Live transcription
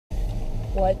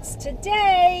What's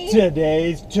today?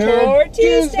 Today's Tour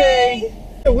Tuesday.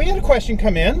 We had a question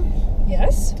come in.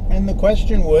 Yes. And the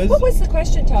question was... What was the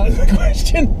question, Tom?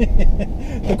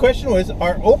 The question was,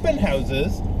 are open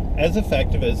houses as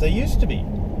effective as they used to be?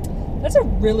 That's a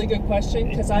really good question,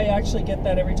 because I actually get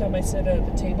that every time I sit at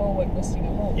the table when listing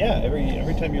a home. Yeah,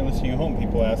 every time you're listing a home,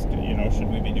 people ask, should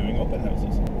we be doing open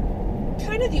houses?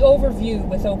 Kind of the overview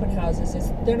with open houses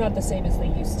is they're not the same as they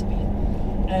used to be.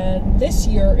 And this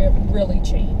year it really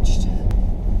changed.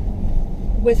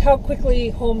 With how quickly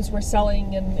homes were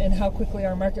selling and how quickly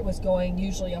our market was going,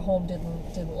 usually a home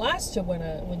didn't last to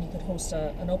when you could host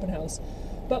an open house.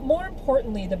 But more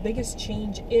importantly, the biggest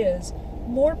change is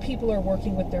more people are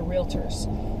working with their realtors.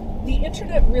 The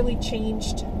internet really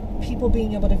changed people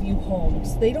being able to view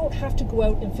homes. They don't have to go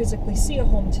out and physically see a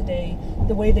home today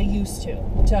the way they used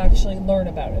to actually learn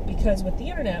about it. Because with the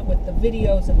internet, with the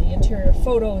videos and the interior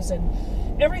photos and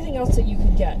everything else that you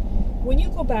can get, when you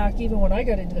go back, even when I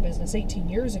got into the business 18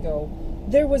 years ago,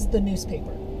 there was the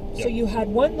newspaper. Yep. So you had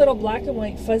one little black and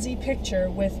white fuzzy picture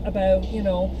with about,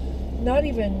 not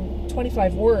even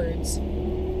 25 words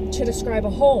to describe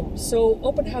a home. So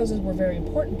open houses were very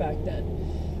important back then.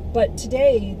 But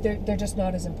today, they're just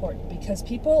not as important because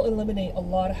people eliminate a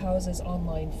lot of houses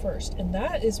online first. And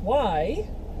that is why,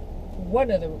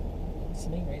 it's the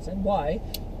main reason why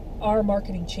our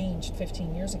marketing changed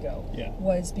 15 years ago. Yeah.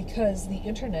 Was because the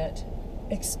internet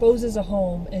exposes a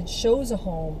home and shows a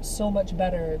home so much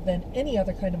better than any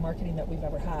other kind of marketing that we've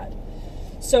ever had.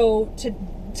 So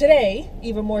today,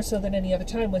 even more so than any other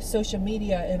time, with social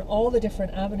media and all the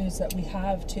different avenues that we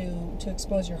have to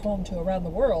expose your home to around the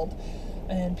world,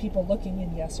 and people looking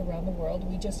in, yes, around the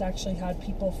world. We just actually had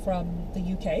people from the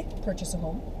UK purchase a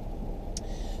home.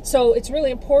 So it's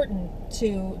really important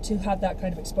to have that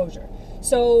kind of exposure.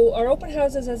 So are open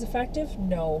houses as effective?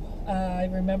 No. I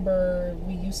remember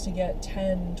we used to get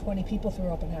 10, 20 people through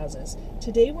open houses.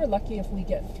 Today we're lucky if we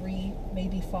get 3,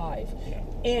 maybe 5. Yeah.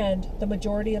 And the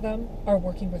majority of them are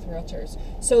working with realtors.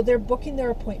 So they're booking their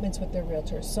appointments with their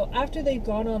realtors. So after they've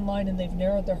gone online and they've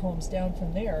narrowed their homes down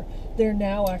from there, they're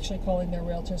now actually calling their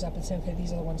realtors up and saying, okay,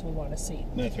 these are the ones we want to see.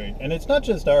 That's right. And it's not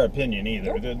just our opinion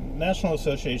either. Nope. The National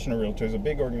Association of Realtors, a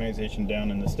big organization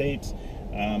down in the States,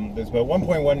 there's about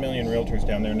 1.1 million realtors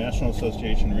down there. National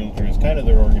Association of Realtors is kind of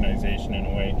their organization in a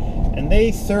way. And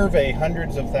they survey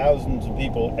hundreds of thousands of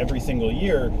people every single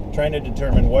year trying to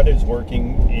determine what is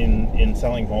working in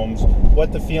selling homes,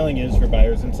 what the feeling is for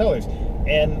buyers and sellers.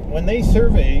 And when they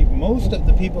survey most of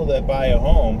the people that buy a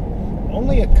home,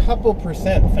 only a couple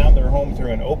percent found their home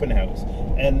through an open house.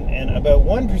 And about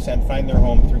 1% find their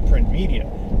home through print media.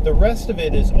 The rest of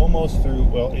it is almost through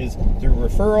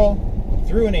referral,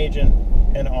 through an agent,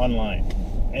 and online.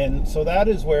 And so that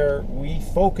is where we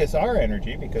focus our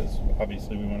energy, because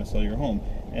obviously we want to sell your home.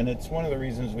 And it's one of the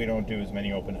reasons we don't do as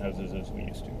many open houses as we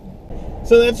used to.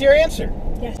 So that's your answer?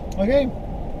 Yes. Okay.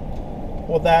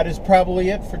 Well, that is probably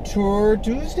it for Tour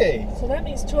Tuesday. So that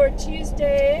means Tour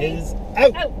Tuesday is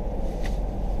out.